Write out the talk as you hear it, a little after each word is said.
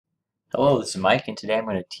Hello, this is Mike, and today I'm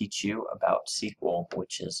going to teach you about SQL,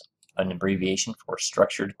 which is an abbreviation for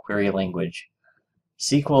Structured Query Language.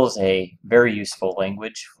 SQL is a very useful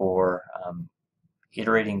language for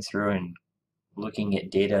iterating through and looking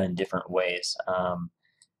at data in different ways.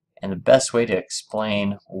 And the best way to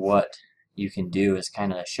explain what you can do is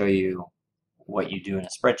kind of show you what you do in a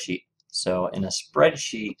spreadsheet. So in a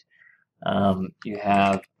spreadsheet, you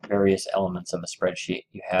have various elements of a spreadsheet.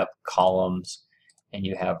 You have columns and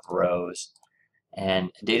you have rows.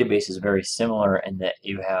 And a database is very similar in that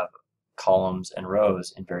you have columns and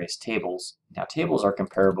rows in various tables. Now, tables are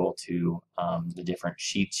comparable to the different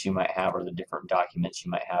sheets you might have or the different documents you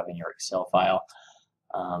might have in your Excel file.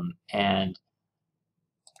 And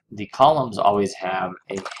the columns always have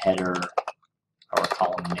a header or a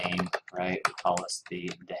column name, right? We call this the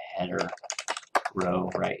header row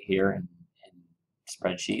right here in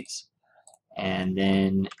spreadsheets. And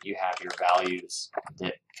then you have your values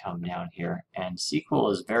that come down here. And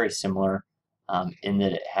SQL is very similar in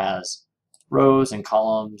that it has rows and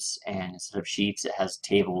columns, and instead of sheets, it has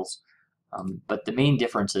tables. But the main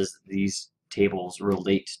difference is these tables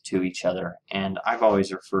relate to each other. And I've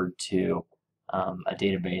always referred to a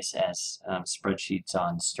database as spreadsheets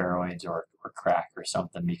on steroids or crack or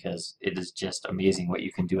something, because it is just amazing what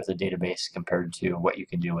you can do with a database compared to what you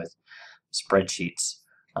can do with spreadsheets.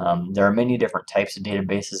 There are many different types of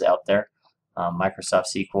databases out there. Microsoft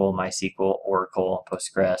SQL, MySQL, Oracle,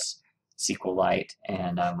 Postgres, SQLite,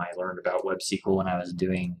 and I learned about Web SQL when I was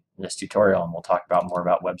doing this tutorial, and we'll talk about more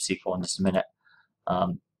about Web SQL in just a minute.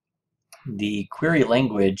 The query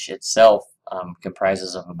language itself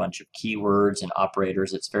comprises of a bunch of keywords and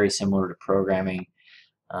operators. It's very similar to programming,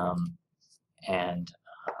 and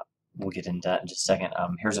we'll get into that in just a second.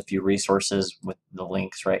 Here's a few resources with the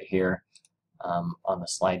links right here. On the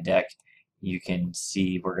slide deck, you can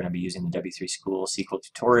see we're going to be using the W3 School SQL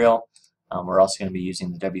tutorial. We're also going to be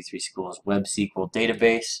using the W3 School's Web SQL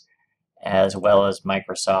database, as well as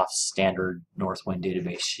Microsoft's standard Northwind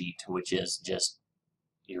database sheet, which is just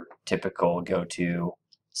your typical go-to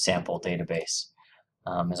sample database.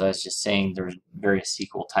 As I was just saying, there's various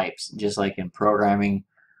SQL types. Just like in programming,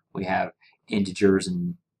 we have integers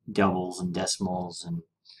and doubles and decimals and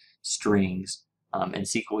strings. In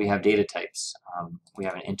SQL, we have data types. We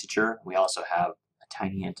have an integer. We also have a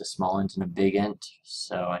tiny int, a small int, and a big int.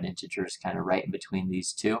 So an integer is kind of right in between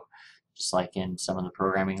these two, just like in some of the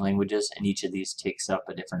programming languages. And each of these takes up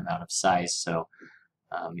a different amount of size. So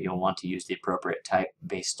you'll want to use the appropriate type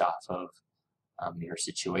based off of your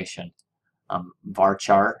situation.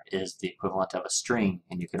 Varchar is the equivalent of a string,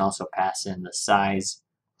 and you can also pass in the size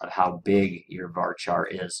of how big your varchar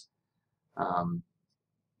is.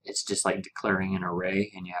 It's just like declaring an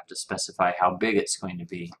array, and you have to specify how big it's going to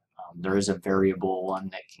be. There is a variable one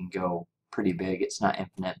that can go pretty big. It's not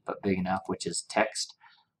infinite, but big enough, which is text.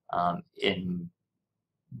 In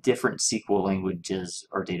different SQL languages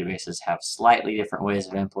or databases have slightly different ways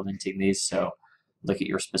of implementing these, so look at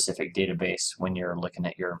your specific database when you're looking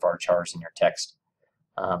at your varchars and your text.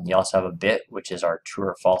 You also have a bit, which is our true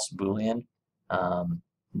or false Boolean.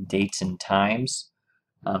 Dates and times.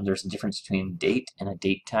 There's a difference between date and a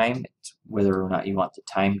date time. It's whether or not you want the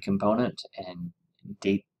time component, and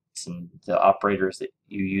dates and the operators that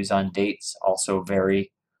you use on dates also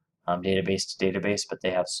vary database to database, but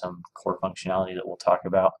they have some core functionality that we'll talk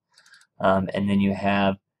about. And then you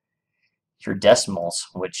have your decimals,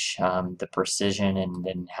 which the precision and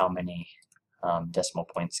then how many decimal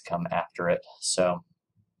points come after it. So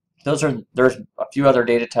there's a few other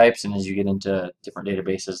data types, and as you get into different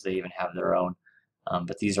databases, they even have their own.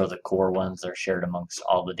 But these are the core ones that are shared amongst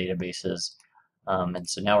all the databases. And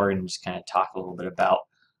so now we're going to just kind of talk a little bit about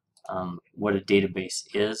what a database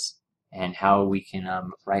is and how we can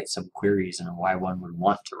write some queries and why one would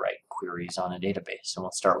want to write queries on a database. So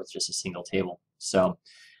we'll start with just a single table. So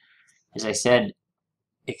as I said,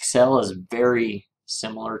 Excel is very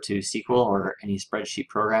similar to SQL or any spreadsheet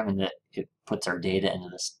program in that it puts our data into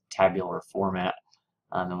this tabular format.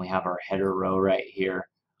 And we have our header row right here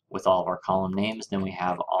with all of our column names. Then we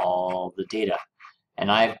have all the data.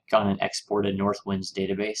 And I've gone and exported Northwind's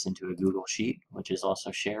database into a Google Sheet, which is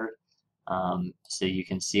also shared. So you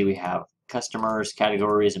can see we have customers,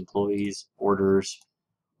 categories, employees, orders,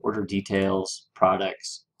 order details,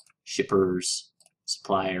 products, shippers,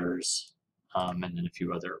 suppliers, and then a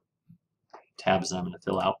few other tabs that I'm going to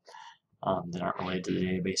fill out that aren't related to the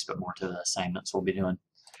database, but more to the assignments we'll be doing.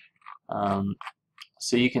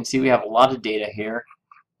 So you can see we have a lot of data here.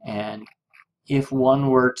 And if one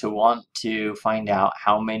were to want to find out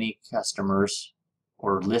how many customers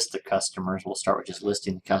or list the customers, we'll start with just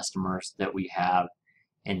listing the customers that we have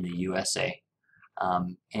in the USA.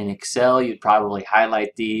 In Excel, you'd probably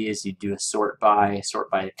highlight these, you'd do a sort by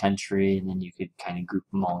country, and then you could kind of group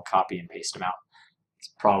them all and copy and paste them out.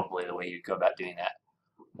 It's probably the way you'd go about doing that.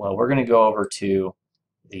 Well, we're going to go over to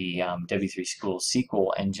the W3 Schools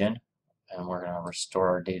SQL engine, and we're going to restore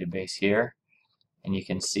our database here. And you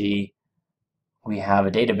can see we have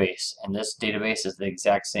a database, and this database is the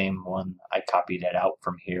exact same one. I copied it out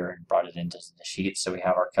from here and brought it into the sheet. So we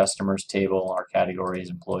have our customers table, our categories,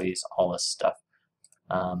 employees, all this stuff.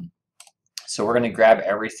 So we're going to grab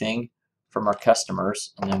everything from our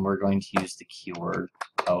customers, and then we're going to use the keyword.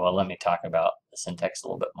 Oh, well, let me talk about the syntax a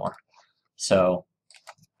little bit more. So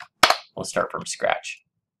we'll start from scratch.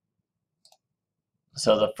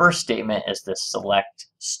 So the first statement is the select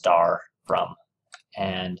star from,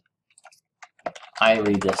 and I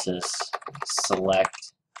read this as select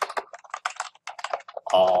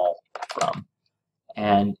all from.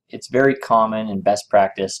 And it's very common and best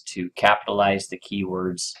practice to capitalize the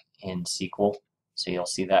keywords in SQL. So you'll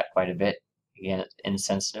see that quite a bit. Again, it's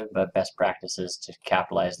insensitive, but best practice is to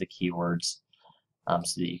capitalize the keywords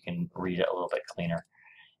so that you can read it a little bit cleaner.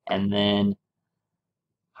 And then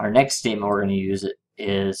our next statement we're going to use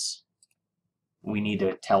is we need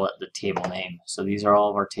to tell it the table name. So these are all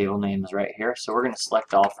of our table names right here. So we're going to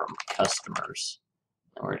select all from customers.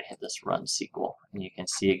 And we're going to hit this run SQL. And you can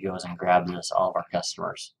see it goes and grabs us all of our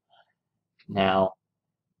customers. Now,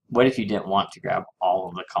 what if you didn't want to grab all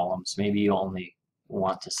of the columns? Maybe you only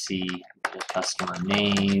want to see the customer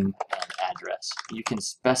name and address. You can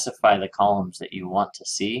specify the columns that you want to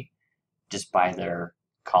see just by their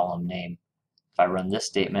column name. If I run this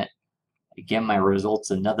statement, again, my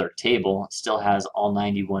result's another table. It still has all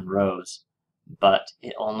 91 rows, but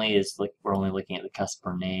it only is we're only looking at the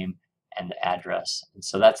customer name and the address. And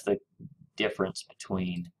so that's the difference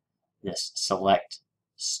between this select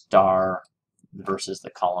star versus the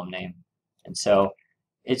column name. And so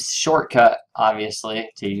it's shortcut, obviously,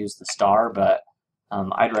 to use the star, but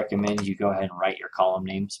I'd recommend you go ahead and write your column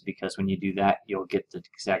names, because when you do that, you'll get the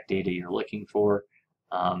exact data you're looking for,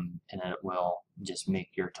 and it will just make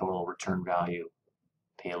your total return value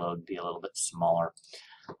payload be a little bit smaller.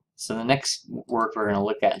 So the next work we're going to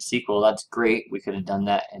look at in SQL, that's great. We could have done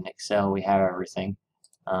that in Excel. We have everything.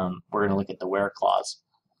 We're going to look at the where clause.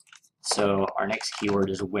 So our next keyword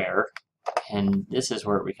is where, and this is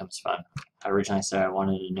where it becomes fun. I originally said I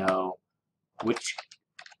wanted to know which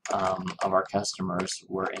of our customers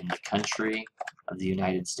were in the country of the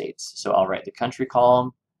United States. So I'll write the country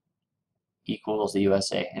column equals the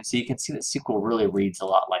USA. And so you can see that SQL really reads a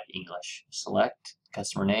lot like English. Select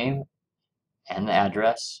customer name and the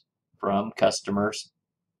address from customers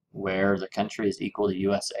where the country is equal to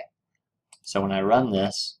USA. So when I run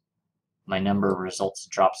this, my number of results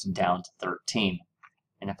drops down to 13.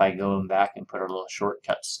 And if I go back and put a little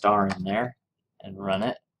shortcut star in there and run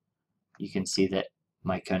it, you can see that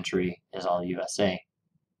my country is all USA.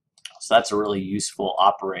 So that's a really useful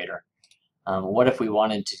operator. What if we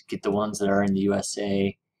wanted to get the ones that are in the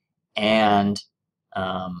USA and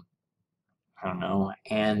I don't know,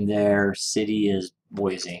 and their city is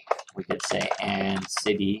Boise? We could say and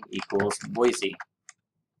city equals Boise.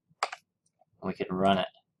 We could run it.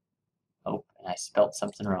 Oh, and I spelled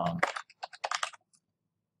something wrong.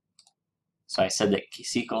 So I said that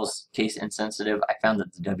SQL's case insensitive. I found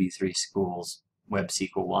that the W3 Schools Web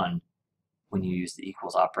SQL 1, when you use the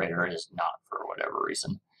equals operator, is not for whatever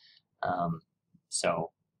reason.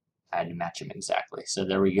 So I had to match them exactly. So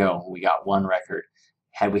there we go. We got one record.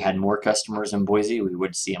 Had we had more customers in Boise, we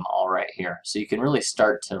would see them all right here. So you can really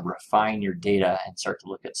start to refine your data and start to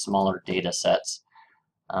look at smaller data sets.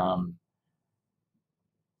 And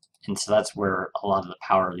so that's where a lot of the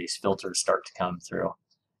power of these filters start to come through.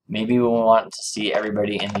 Maybe we want to see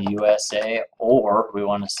everybody in the USA, or we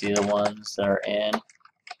want to see the ones that are in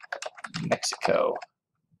Mexico.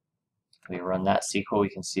 We run that SQL, we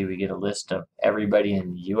can see we get a list of everybody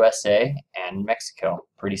in the USA and Mexico.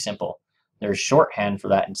 Pretty simple. There's shorthand for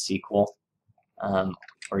that in SQL,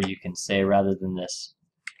 where you can say, rather than this,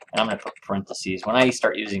 and I'm going to put parentheses. When I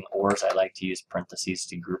start using ORs, I like to use parentheses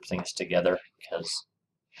to group things together, because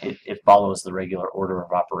it follows the regular order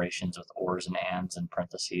of operations with ORs and ANDs and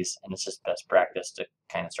parentheses, and it's just best practice to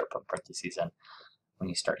kind of start putting parentheses in when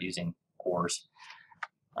you start using ORs.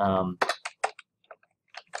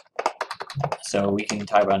 So we can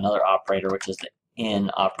talk about another operator, which is the in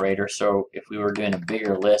operator. So if we were doing a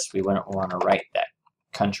bigger list, we wouldn't want to write that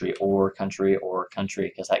country or country or country,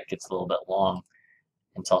 because that gets a little bit long.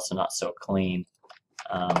 It's also not so clean.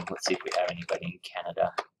 Let's see if we have anybody in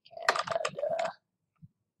Canada.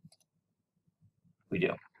 We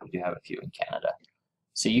do. We do have a few in Canada.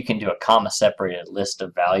 So you can do a comma-separated list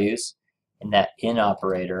of values, And that in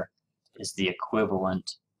operator is the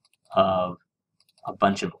equivalent of a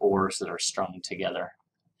bunch of ors that are strung together.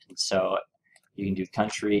 And so you can do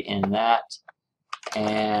country in that,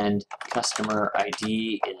 and customer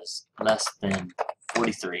ID is less than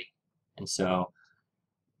 43. And so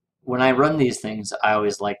when I run these things, I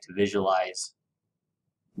always like to visualize,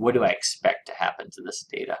 what do I expect to happen to this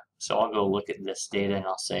data? So I'll go look at this data and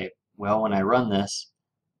I'll say, well, when I run this,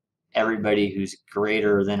 everybody who's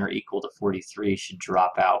greater than or equal to 43 should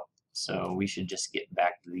drop out. So we should just get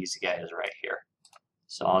back to these guys right here.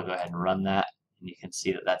 So I'll go ahead and run that, and you can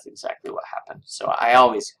see that that's exactly what happened. So I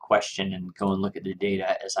always question and go and look at the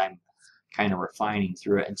data as I'm kind of refining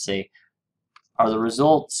through it and say, are the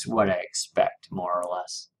results what I expect, more or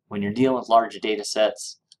less? When you're dealing with large data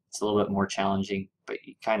sets, it's a little bit more challenging, but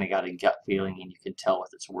you kind of got a gut feeling and you can tell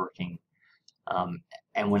if it's working.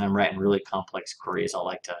 And when I'm writing really complex queries, I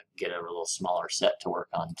like to get a little smaller set to work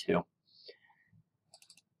on too.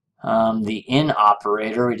 The in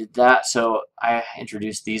operator, we did that. So I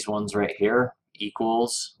introduced these ones right here.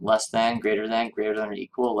 Equals, less than, greater than or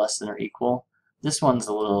equal, less than or equal. This one's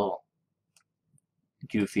a little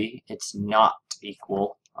goofy. It's not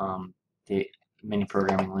equal. Many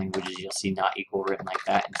programming languages, you'll see not equal written like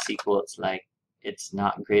that. In SQL, it's like it's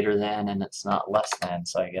not greater than and it's not less than.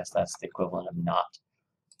 So I guess that's the equivalent of not.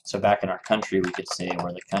 So back in our country, we could say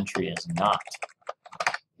where the country is not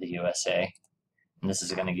the USA. And this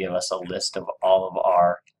is going to give us a list of all of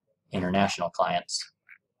our international clients.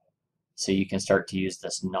 So you can start to use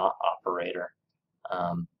this not operator.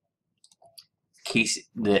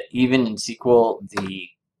 Even in SQL, the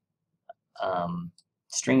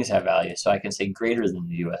strings have values. So I can say greater than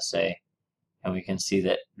the USA. And we can see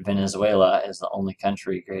that Venezuela is the only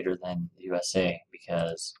country greater than the USA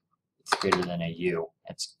because it's greater than a U.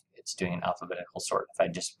 It's doing an alphabetical sort. If I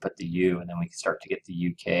just put the U, and then we can start to get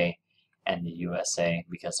the UK and the USA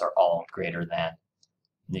because they're all greater than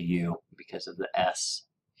the U because of the S.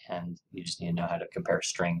 And you just need to know how to compare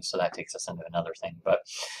strings. So that takes us into another thing. But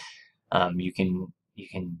you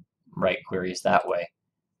can write queries that way.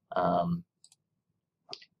 And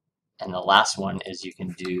the last one is you can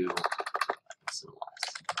do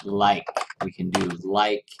like. We can do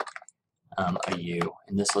like a U,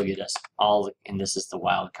 and this will get us all. And this is the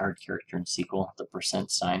wildcard character in SQL, the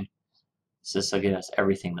 %sign. So this will get us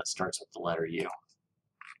everything that starts with the letter U.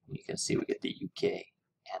 You can see we get the UK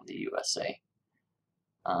and the USA.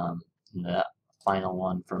 And the final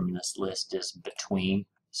one from this list is between.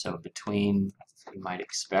 So between, you might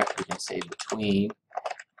expect, we can say between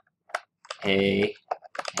A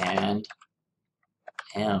and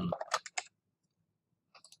M,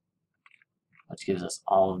 which gives us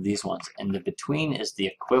all of these ones. And the between is the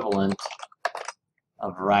equivalent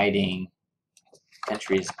of writing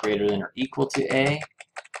country is greater than or equal to A,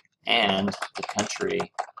 and the country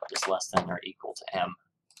is less than or equal to M.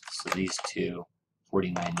 So these two,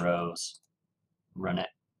 49 rows, run it,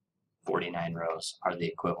 49 rows are the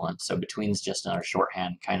equivalent. So between is just another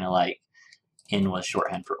shorthand, kind of like in was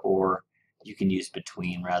shorthand for or. You can use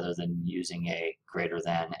between rather than using a greater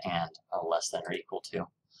than and a less than or equal to.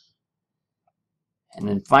 And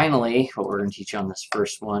then finally, what we're going to teach on this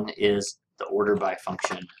first one is the order by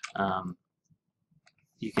function.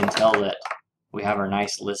 You can tell that we have our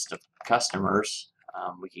nice list of customers.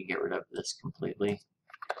 We can get rid of this completely.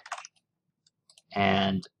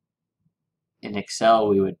 And in Excel,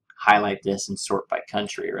 we would highlight this and sort by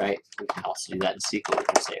country, right? We can also do that in SQL. We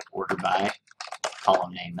can say order by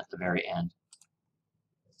column name at the very end.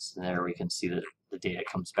 So there we can see that the data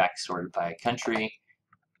comes back sorted by country.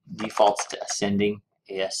 Defaults to ascending,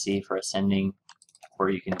 ASC for ascending, or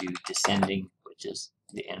you can do descending, which is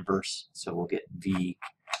the inverse. So we'll get V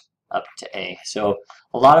up to A. So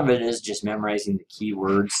a lot of it is just memorizing the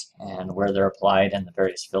keywords and where they're applied and the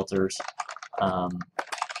various filters.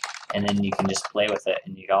 And then you can just play with it,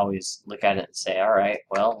 and you always look at it and say, all right,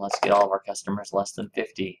 well, let's get all of our customers less than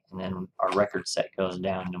 50. And then our record set goes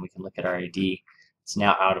down, and we can look at our ID. It's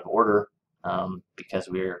now out of order because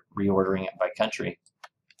we're reordering it by country.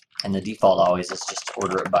 And the default always is just to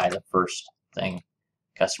order it by the first thing.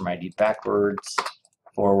 Customer ID backwards,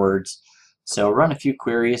 forwards. So run a few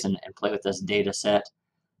queries and play with this data set.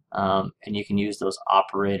 And you can use those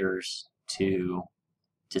operators to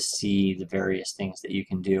see the various things that you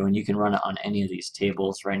can do, and you can run it on any of these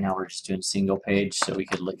tables. Right now we're just doing single page, so we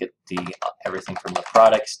could look at everything from the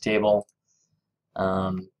products table.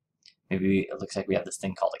 Maybe it looks like we have this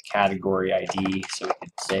thing called a category ID, so we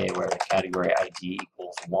could say where the category ID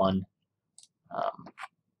equals 1.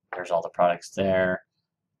 There's all the products there,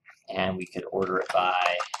 and we could order it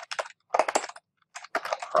by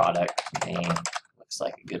product name with looks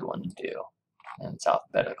like a good one to do. And it's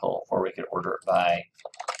alphabetical, or we could order it by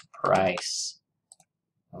price.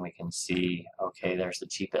 And we can see, okay, there's the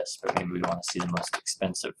cheapest, but maybe we want to see the most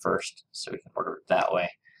expensive first, so we can order it that way.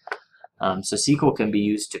 So SQL can be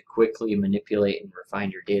used to quickly manipulate and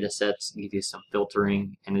refine your data sets, give you some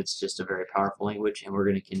filtering, and it's just a very powerful language, and we're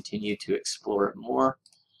going to continue to explore it more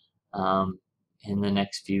in the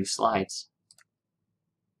next few slides.